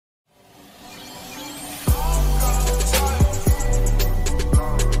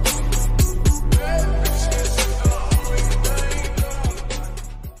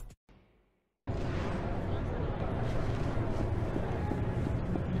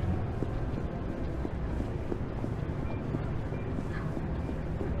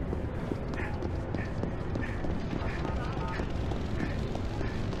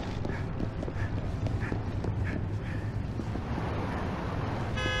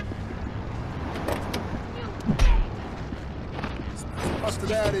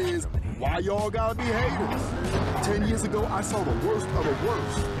that is, why y'all gotta be haters? 10 years ago, I saw the worst of the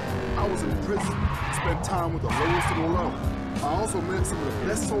worst. I was in prison, spent time with the lowest of the low. I also met some of the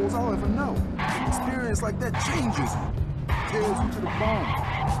best souls I'll ever know. An experience like that changes you. Tears you to the bone.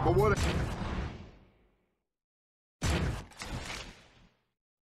 But what?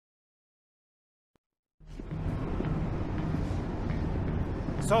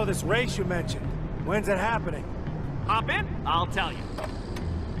 So this race you mentioned, when's it happening? Hop in, I'll tell you.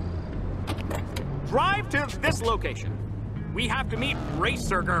 Drive to this location. We have to meet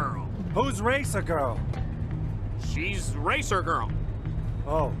Racer Girl. Who's Racer Girl? She's Racer Girl.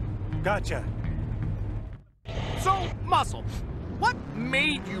 Oh, gotcha. So, Muscle, what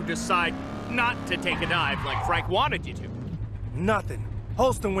made you decide not to take a dive like Frank wanted you to? Nothing.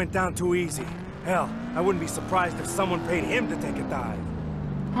 Holston went down too easy. Hell, I wouldn't be surprised if someone paid him to take a dive.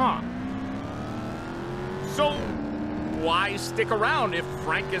 Huh. So, why stick around if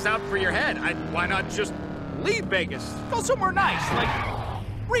Frank is out for your head? Why not just leave Vegas? Go somewhere nice, like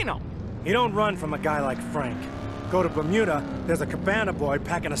Reno. You don't run from a guy like Frank. Go to Bermuda, there's a cabana boy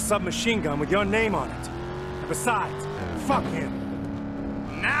packing a submachine gun with your name on it. Besides, fuck him.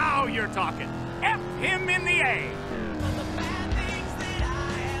 Now you're talking. F him in the A.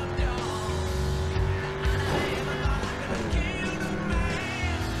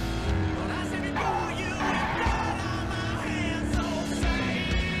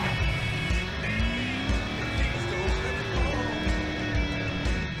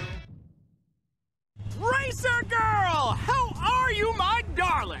 Racer Girl! How are you, my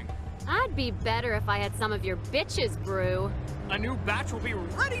darling? I'd be better if I had some of your bitches brew. A new batch will be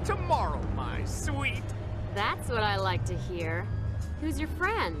ready tomorrow, my sweet. That's what I like to hear. Who's your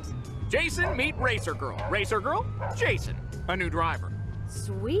friend? Jason, meet Racer Girl. Racer Girl, Jason, a new driver.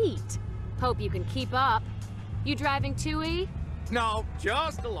 Sweet. Hope you can keep up. You driving too, E? No,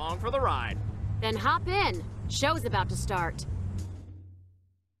 just along for the ride. Then hop in. Show's about to start.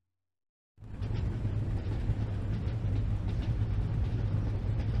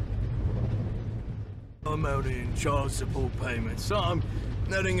 I'm out in child support payments. I'm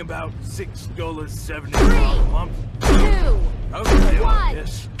netting about $6.70 Three, a month. 2, Okay, 1,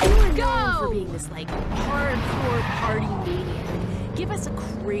 yes. You're known go! for being this, like, hardcore party maniac. Give us a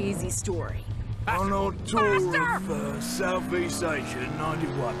crazy story. On our tour Faster! of Southeast Asia in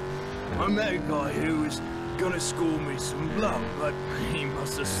 '91, I met a guy who was gonna score me some blow, but he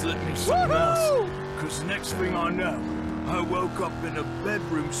must have slipped me something else. Because next thing I know, I woke up in a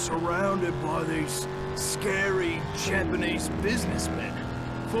bedroom surrounded by these scary Japanese businessmen.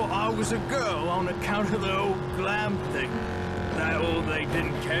 Thought I was a girl on account of the old glam thing. That all they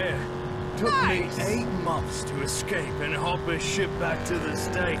didn't care. Took me 8 months to escape and hop a ship back to the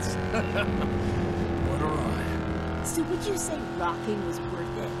States. What a ride. So would you say rocking was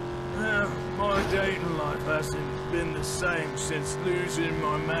worth it? My dating life hasn't been the same since losing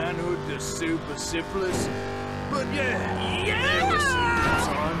my manhood to super syphilis. But yeah, there were some good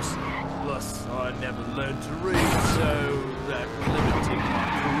times. Plus, I never learned to read, so that limited my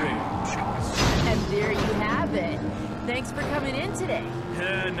career choice. And there you have it. Thanks for coming in today.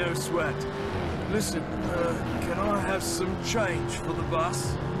 Yeah, no sweat. Listen, can I have some change for the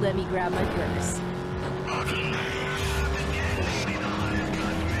bus? Let me grab my purse.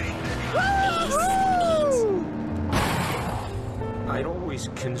 I'd always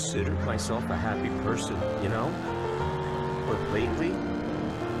considered myself a happy person, you know? But lately,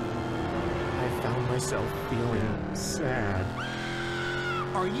 I found myself feeling sad.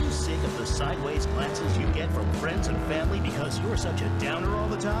 Are you sick of the sideways glances you get from friends and family because you're such a downer all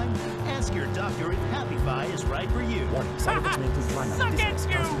the time? Ask your doctor if Happify is right for you. Warning, side effects may include dry mouth, Suck it,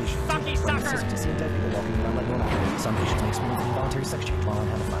 dizziness, you constipation, sucky brain sucker! to see dead people walking around like normal. Some patients may experience involuntary sex change while on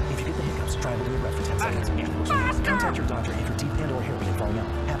Happify. If you get the hiccups, try holding your breath for 10 seconds. If you lose contact your doctor if your teeth and/or hair begin falling out.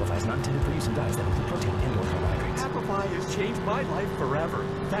 Happify is not intended for use in diets that include protein and/or carbohydrates. Happify has changed my life forever.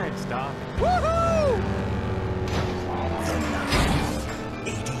 Thanks, Doc. Woohoo!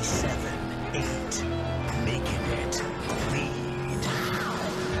 87-8. Making it bleed.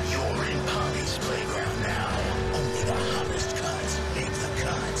 You're in Poppy's playground now. Only the hottest cuts make the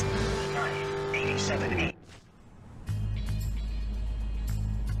cut. 87-8.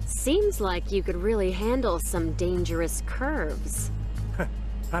 Seems like you could really handle some dangerous curves.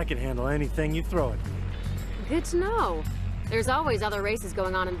 I can handle anything you throw at me. Good to know. There's always other races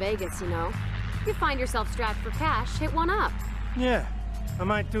going on in Vegas, you know. If you find yourself strapped for cash, hit one up. Yeah, I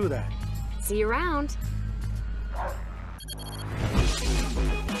might do that. See you around.